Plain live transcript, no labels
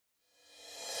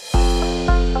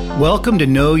Welcome to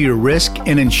Know Your Risk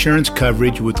and Insurance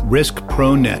Coverage with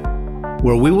RiskProNet,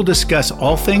 where we will discuss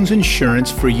all things insurance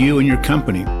for you and your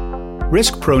company.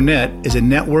 RiskProNet is a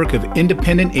network of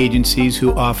independent agencies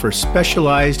who offer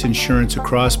specialized insurance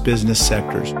across business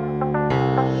sectors.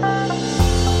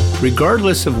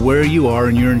 Regardless of where you are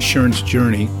in your insurance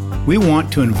journey, we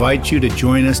want to invite you to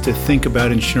join us to think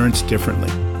about insurance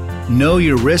differently. Know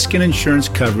Your Risk and Insurance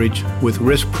Coverage with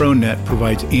RiskProNet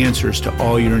provides answers to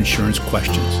all your insurance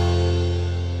questions.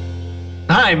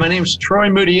 Hi, my name is Troy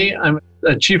Moody. I'm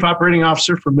a Chief Operating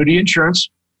Officer for Moody Insurance.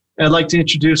 I'd like to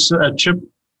introduce Chip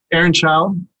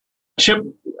Ehrenchild. Chip,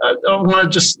 I want to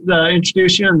just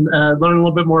introduce you and learn a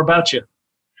little bit more about you.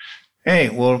 Hey,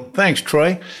 well, thanks,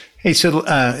 Troy. Hey, so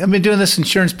I've been doing this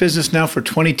insurance business now for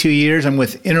 22 years. I'm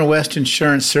with Interwest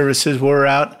Insurance Services. We're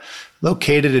out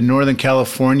located in Northern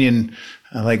California, and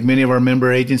like many of our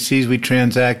member agencies, we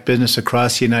transact business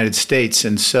across the United States.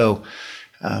 And so,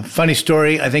 funny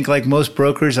story, I think like most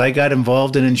brokers, I got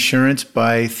involved in insurance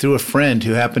through a friend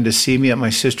who happened to see me at my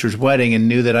sister's wedding and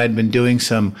knew that I'd been doing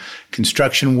some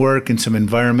construction work and some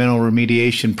environmental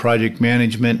remediation project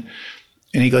management.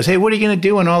 And he goes, hey, what are you going to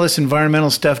do when all this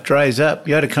environmental stuff dries up?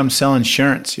 You ought to come sell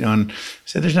insurance. And I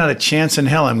said, there's not a chance in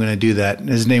hell I'm going to do that. And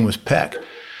his name was Peck.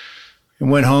 I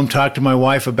went home, talked to my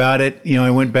wife about it. I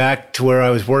went back to where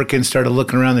I was working, started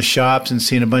looking around the shops and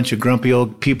seeing a bunch of grumpy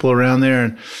old people around there.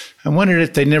 And I wondered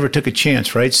if they never took a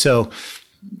chance, right? So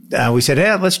we said,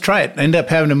 hey, let's try it. I ended up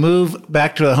having to move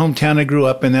back to the hometown I grew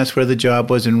up in. That's where the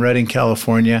job was, in Redding,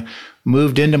 California.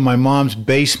 Moved into my mom's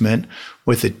basement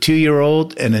with a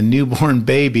 2-year-old and a newborn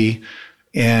baby,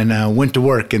 and went to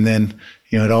work. And then,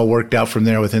 it all worked out from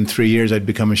there. Within 3 years, I'd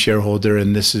become a shareholder,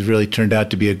 and this has really turned out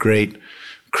to be a great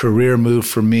career move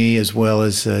for me, as well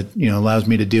as, allows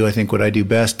me to do, I think, what I do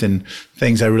best and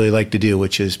things I really like to do,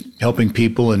 which is helping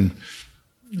people and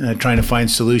trying to find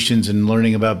solutions and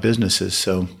learning about businesses.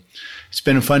 So it's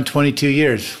been a fun 22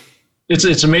 years.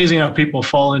 It's amazing how people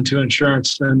fall into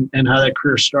insurance and how that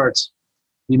career starts.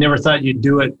 You never thought you'd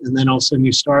do it, and then all of a sudden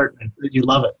you start and you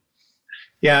love it.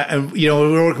 Yeah, and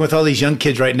we're working with all these young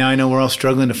kids right now. I know we're all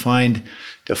struggling to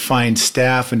find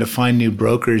staff and to find new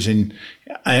brokers, and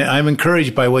I'm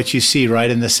encouraged by what you see, right?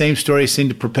 And the same stories seem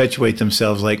to perpetuate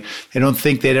themselves. Like they don't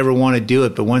think they'd ever want to do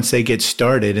it, but once they get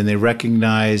started and they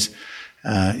recognize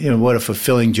what a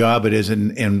fulfilling job it is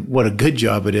and what a good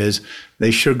job it is,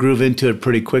 they sure groove into it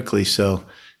pretty quickly. So,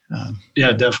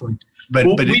 yeah, definitely. But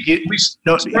we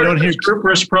don't hear Group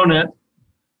RiskProNet,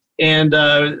 and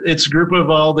it's a group of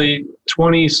all the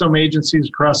 20 some agencies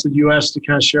across the U.S. to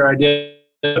kind of share ideas,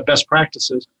 best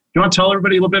practices. Do you want to tell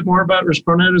everybody a little bit more about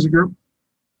RiskProNet as a group?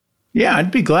 Yeah,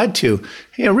 I'd be glad to.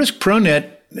 Hey, RiskProNet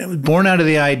was born out of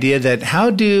the idea that how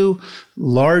do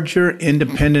larger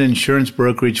independent insurance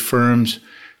brokerage firms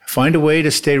find a way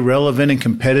to stay relevant and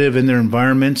competitive in their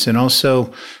environments? And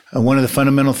also, one of the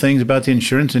fundamental things about the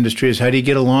insurance industry is how do you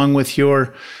get along with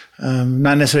your,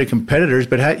 not necessarily competitors,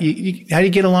 but how do you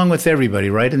get along with everybody,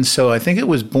 right? And so I think it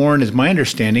was born, as my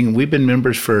understanding, and we've been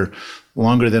members for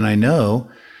longer than I know,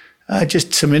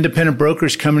 just some independent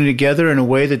brokers coming together in a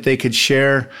way that they could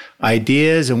share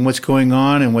ideas and what's going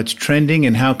on and what's trending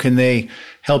and how can they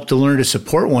help to learn to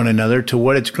support one another to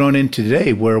what it's grown into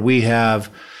today, where we have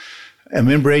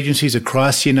member agencies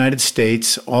across the United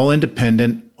States, all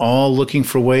independent, all looking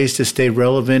for ways to stay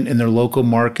relevant in their local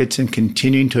markets and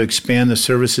continuing to expand the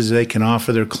services they can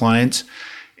offer their clients.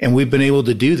 And we've been able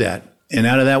to do that. And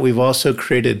out of that, we've also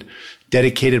created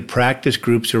dedicated practice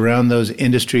groups around those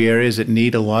industry areas that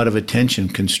need a lot of attention,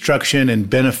 construction and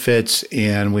benefits.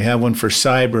 And we have one for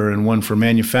cyber and one for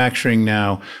manufacturing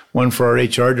now, one for our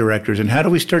HR directors. And how do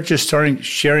we start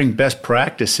sharing best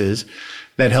practices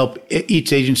that help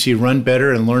each agency run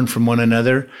better and learn from one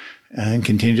another and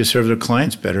continue to serve their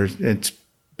clients better? It's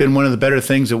been one of the better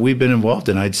things that we've been involved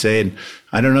in, I'd say. And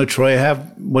I don't know, Troy,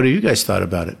 what have you guys thought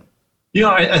about it?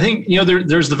 I think,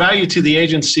 there's the value to the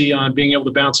agency on being able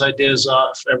to bounce ideas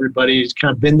off everybody. It's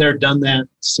kind of been there, done that,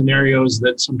 scenarios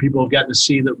that some people have gotten to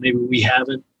see that maybe we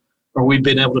haven't, or we've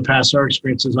been able to pass our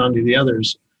experiences on to the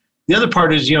others. The other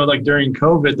part is, like during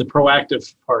COVID, the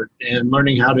proactive part and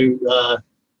learning how to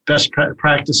best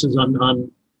practices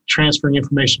on transferring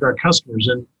information to our customers.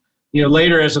 And,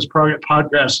 later as this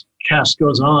podcast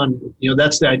goes on,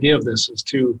 that's the idea of this, is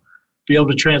to be able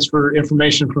to transfer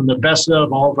information from the best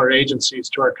of all of our agencies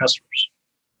to our customers.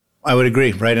 I would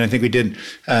agree, right? And I think we did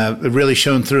it really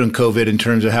shone through in COVID in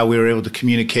terms of how we were able to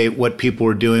communicate what people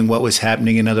were doing, what was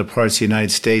happening in other parts of the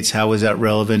United States, how was that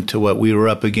relevant to what we were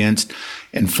up against,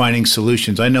 and finding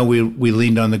solutions. I know we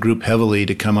leaned on the group heavily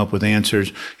to come up with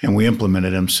answers, and we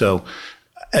implemented them. So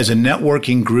as a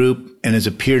networking group, And as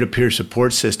a peer-to-peer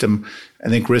support system, I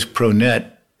think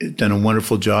RiskProNet has done a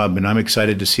wonderful job, and I'm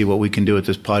excited to see what we can do with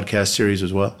this podcast series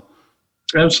as well.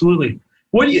 Absolutely.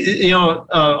 What do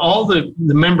all the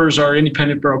members are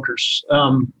independent brokers.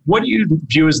 What do you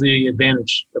view as the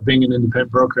advantage of being an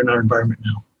independent broker in our environment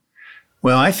now?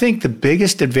 Well, I think the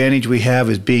biggest advantage we have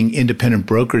as being independent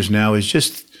brokers now is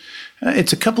just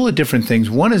it's a couple of different things.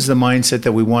 One is the mindset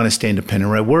that we want to stay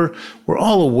independent, right? We're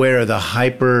all aware of the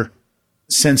hyper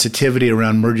sensitivity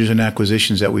around mergers and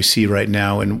acquisitions that we see right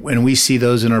now. And we see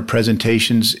those in our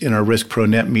presentations, in our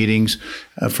RiskProNet meetings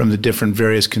from the different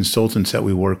various consultants that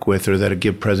we work with or that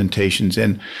give presentations.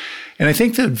 And I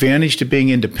think the advantage to being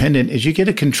independent is you get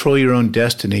to control your own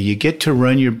destiny. You get to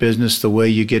run your business the way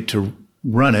you get to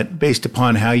run it based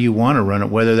upon how you want to run it,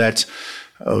 whether that's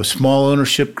a small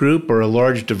ownership group or a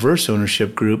large diverse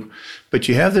ownership group, but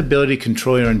you have the ability to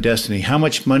control your own destiny, how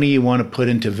much money you want to put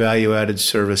into value-added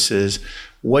services,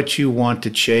 what you want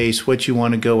to chase, what you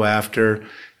want to go after.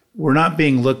 We're not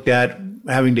being looked at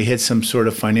having to hit some sort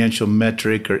of financial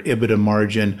metric or EBITDA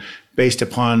margin based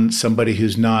upon somebody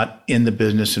who's not in the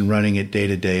business and running it day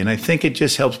to day. And I think it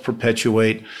just helps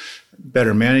perpetuate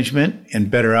better management and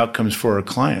better outcomes for our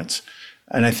clients.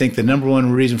 And I think the number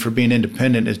one reason for being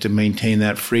independent is to maintain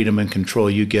that freedom and control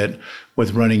you get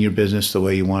with running your business the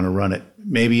way you want to run it.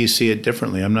 Maybe you see it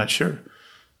differently. I'm not sure.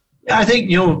 I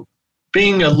think,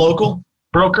 being a local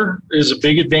broker is a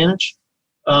big advantage.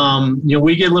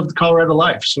 We get to live the Colorado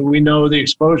life, so we know the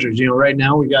exposures. Right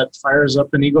now we got fires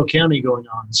up in Eagle County going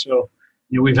on. So,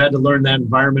 we've had to learn that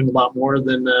environment a lot more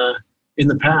than in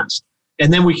the past.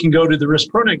 And then we can go to the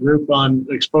RiskProNet group on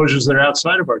exposures that are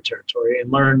outside of our territory and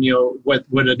learn, what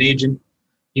an agent,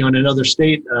 in another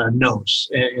state knows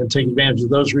and take advantage of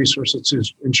those resources to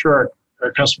ensure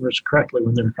our customers correctly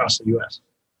when they're across the U.S.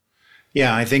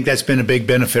 Yeah, I think that's been a big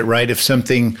benefit, right? If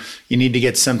you need to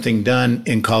get something done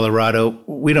in Colorado,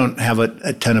 we don't have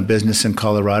a ton of business in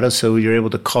Colorado. So you're able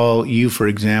to call you, for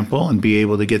example, and be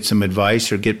able to get some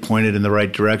advice or get pointed in the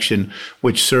right direction,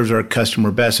 which serves our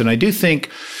customer best. And I do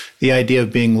think the idea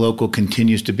of being local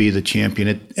continues to be the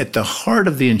champion. At the heart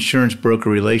of the insurance broker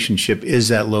relationship is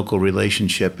that local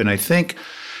relationship. And I think,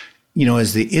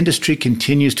 as the industry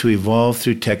continues to evolve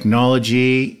through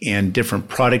technology and different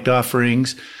product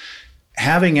offerings,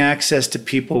 having access to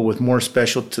people with more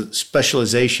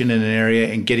specialization in an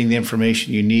area and getting the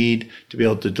information you need to be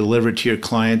able to deliver to your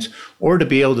clients or to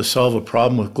be able to solve a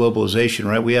problem with globalization,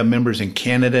 right? We have members in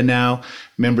Canada now,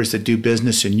 members that do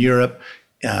business in Europe,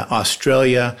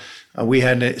 Australia. We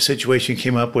had a situation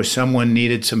came up where someone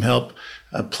needed some help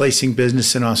placing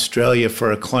business in Australia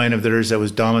for a client of theirs that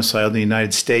was domiciled in the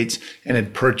United States and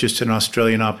had purchased an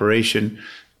Australian operation.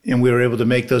 And we were able to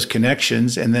make those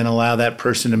connections and then allow that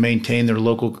person to maintain their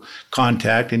local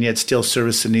contact and yet still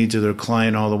service the needs of their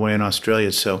client all the way in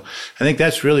Australia. So I think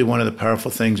that's really one of the powerful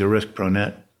things of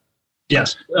RiskProNet.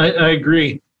 Yes, I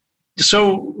agree.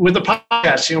 So with the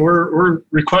podcast, we're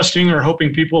requesting or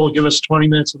hoping people will give us 20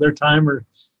 minutes of their time or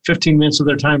 15 minutes of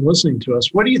their time listening to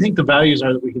us. What do you think the values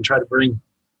are that we can try to bring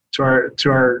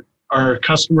to our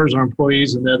customers, our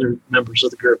employees, and the other members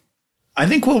of the group? I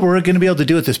think what we're going to be able to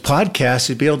do with this podcast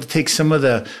is be able to take some of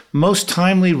the most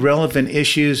timely, relevant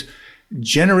issues,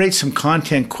 generate some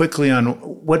content quickly on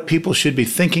what people should be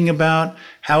thinking about,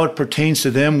 how it pertains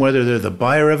to them, whether they're the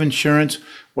buyer of insurance,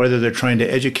 whether they're trying to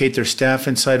educate their staff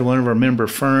inside one of our member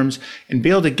firms, and be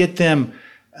able to get them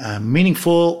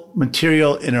meaningful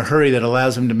material in a hurry that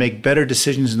allows them to make better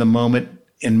decisions in the moment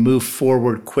and move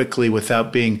forward quickly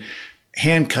without being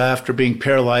handcuffed or being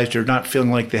paralyzed or not feeling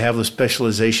like they have the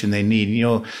specialization they need.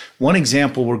 One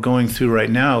example we're going through right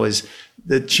now is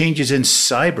the changes in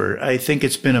cyber. I think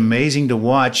it's been amazing to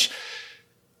watch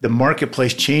the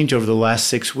marketplace change over the last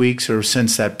 6 weeks or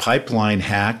since that pipeline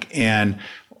hack and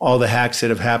all the hacks that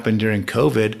have happened during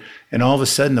COVID. And all of a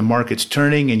sudden the market's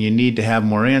turning and you need to have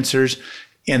more answers,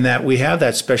 and that we have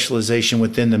that specialization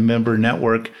within the member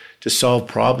network to solve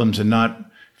problems and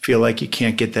not feel like you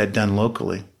can't get that done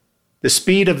locally. The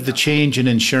speed of the change in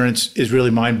insurance is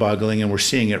really mind-boggling, and we're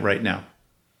seeing it right now.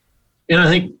 And I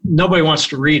think nobody wants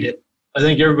to read it. I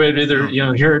think everybody either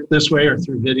hear it this way or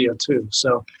through video too.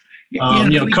 So,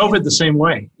 COVID the same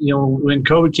way. When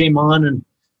COVID came on and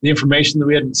the information that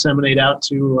we had to disseminate out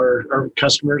to our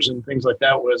customers and things like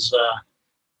that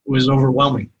was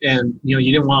overwhelming. And you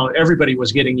didn't want everybody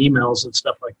was getting emails and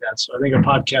stuff like that. So I think a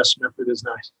podcast method is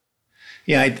nice.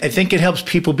 Yeah, I think it helps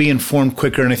people be informed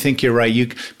quicker. And I think you're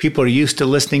right. People are used to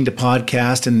listening to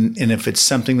podcasts. And if it's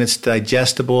something that's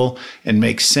digestible and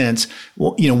makes sense,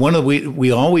 well,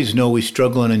 we always know we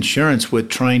struggle in insurance with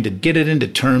trying to get it into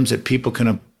terms that people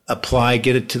can apply,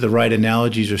 get it to the right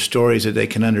analogies or stories that they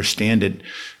can understand it.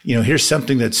 Here's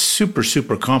something that's super,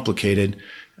 super complicated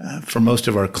for most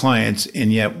of our clients,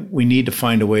 and yet we need to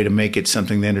find a way to make it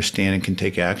something they understand and can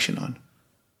take action on.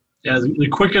 Yeah, the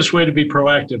quickest way to be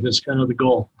proactive is kind of the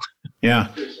goal. Yeah.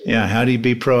 How do you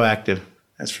be proactive?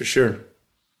 That's for sure.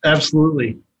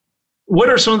 Absolutely. What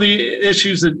are some of the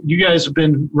issues that you guys have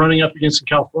been running up against in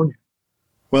California?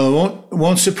 Well, it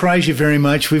won't surprise you very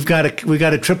much. We've got a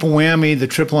triple whammy, the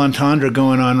triple entendre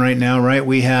going on right now, right?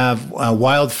 We have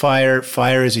wildfire.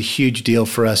 Fire is a huge deal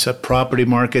for us. Property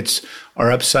markets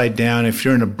are upside down. If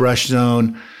you're in a brush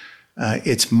zone,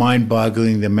 it's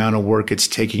mind-boggling the amount of work it's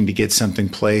taking to get something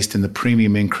placed, and the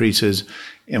premium increases,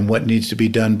 and what needs to be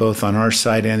done both on our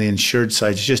side and the insured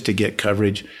side just to get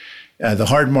coverage. The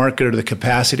hard market, or the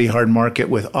capacity hard market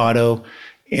with auto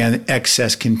and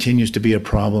excess, continues to be a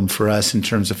problem for us in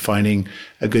terms of finding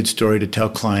a good story to tell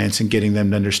clients and getting them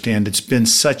to understand. It's been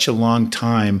such a long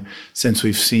time since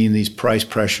we've seen these price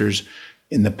pressures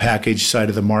in the package side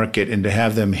of the market, and to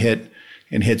have them hit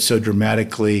so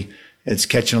dramatically, it's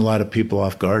catching a lot of people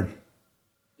off guard.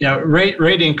 Yeah,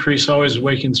 rate increase always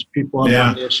awakens people up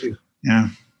on the issue. Yeah,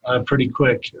 pretty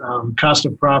quick. Cost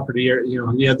of property,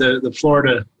 you had the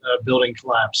Florida building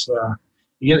collapse.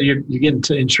 You're getting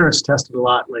insurance tested a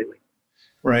lot lately.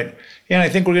 Right. Yeah, and I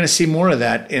think we're going to see more of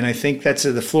that. And I think that's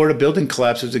the Florida building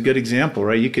collapse is a good example,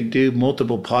 right? You could do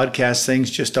multiple podcast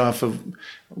things just off of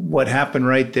what happened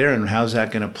right there and how's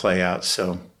that going to play out.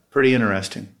 So pretty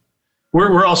interesting.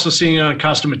 We're also seeing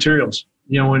cost of materials.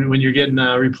 When you're getting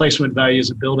replacement values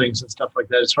of buildings and stuff like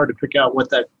that, it's hard to pick out what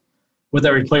that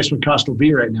replacement cost will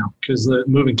be right now because the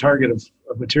moving target of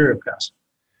material costs.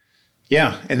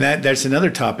 Yeah, and that's another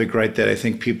topic, right, that I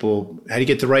think people, how do you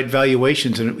get the right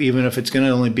valuations? And even if it's going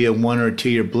to only be a 1 or 2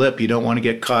 year blip, you don't want to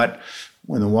get caught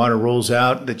when the water rolls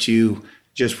out that you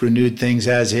just renewed things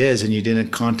as is and you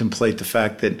didn't contemplate the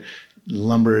fact that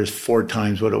lumber is 4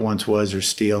 times what it once was, or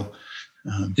steel.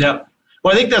 Yeah.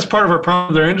 Well, I think that's part of our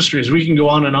problem with our industry is we can go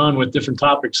on and on with different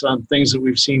topics on things that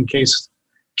we've seen, case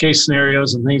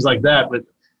scenarios and things like that. But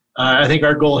I think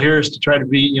our goal here is to try to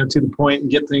be, to the point and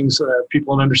get things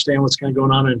people and understand what's kind of going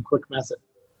on in a quick method.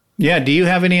 Yeah. Do you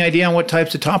have any idea on what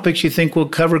types of topics you think we'll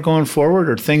cover going forward,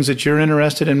 or things that you're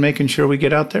interested in making sure we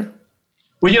get out there?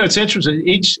 Well, it's interesting.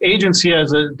 Each agency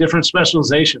has a different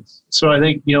specializations. So I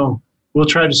think, we'll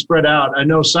try to spread out. I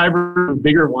know cyber is a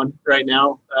bigger one right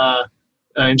now.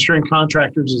 Insuring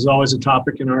contractors is always a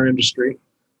topic in our industry.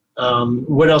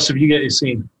 What else have you guys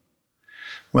seen?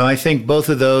 Well, I think both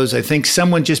of those. I think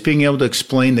someone just being able to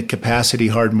explain the capacity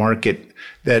hard market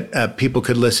that people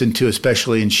could listen to,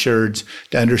 especially insureds,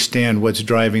 to understand what's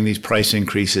driving these price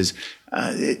increases.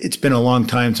 It's been a long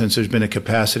time since there's been a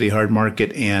capacity hard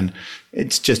market, and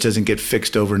it just doesn't get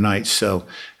fixed overnight. So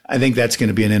I think that's going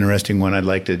to be an interesting one I'd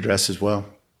like to address as well.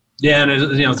 Yeah,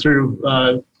 and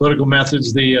through political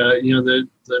methods, the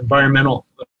environmental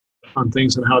on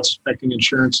things and how it's affecting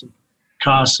insurance and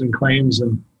costs and claims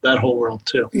and that whole world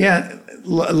too. Yeah,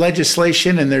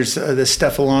 legislation, and there's this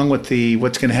stuff along with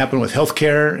what's going to happen with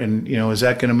healthcare, and is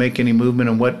that going to make any movement,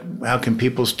 and how can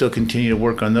people still continue to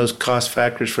work on those cost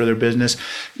factors for their business?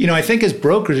 I think as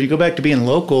brokers, you go back to being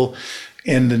local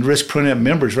and the Risk ProNet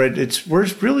members, right? We're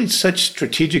really such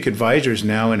strategic advisors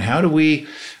now, and how do we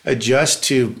adjust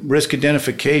to risk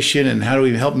identification, and how do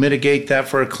we help mitigate that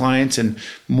for our clients, and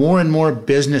more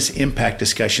business impact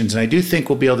discussions. And I do think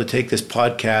we'll be able to take this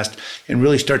podcast and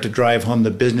really start to drive home the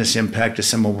business impact of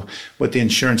some of what the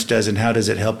insurance does, and how does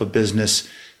it help a business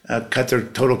cut their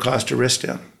total cost of risk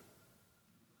down.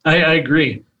 I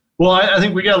agree. Well, I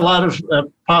think we got a lot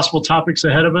of possible topics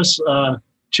ahead of us.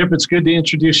 Chip, it's good to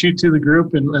introduce you to the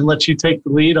group and let you take the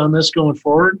lead on this going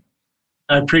forward.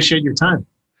 I appreciate your time.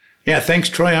 Yeah, thanks,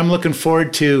 Troy. I'm looking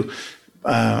forward to,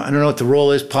 I don't know what the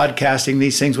role is, podcasting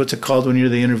these things. What's it called when you're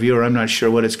the interviewer? I'm not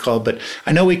sure what it's called, but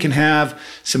I know we can have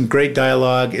some great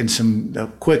dialogue and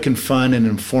some quick and fun and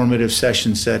informative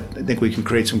sessions that I think we can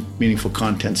create some meaningful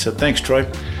content. So thanks, Troy.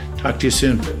 Talk to you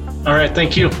soon. All right,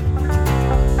 thank you.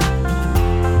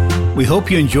 We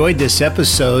hope you enjoyed this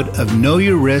episode of Know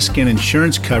Your Risk and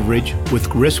Insurance Coverage with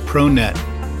Risk ProNet.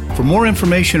 For more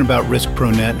information about Risk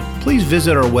ProNet, please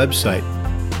visit our website.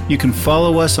 You can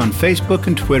follow us on Facebook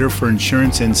and Twitter for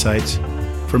insurance insights.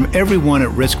 From everyone at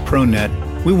Risk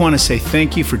ProNet, we want to say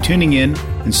thank you for tuning in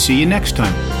and see you next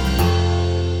time.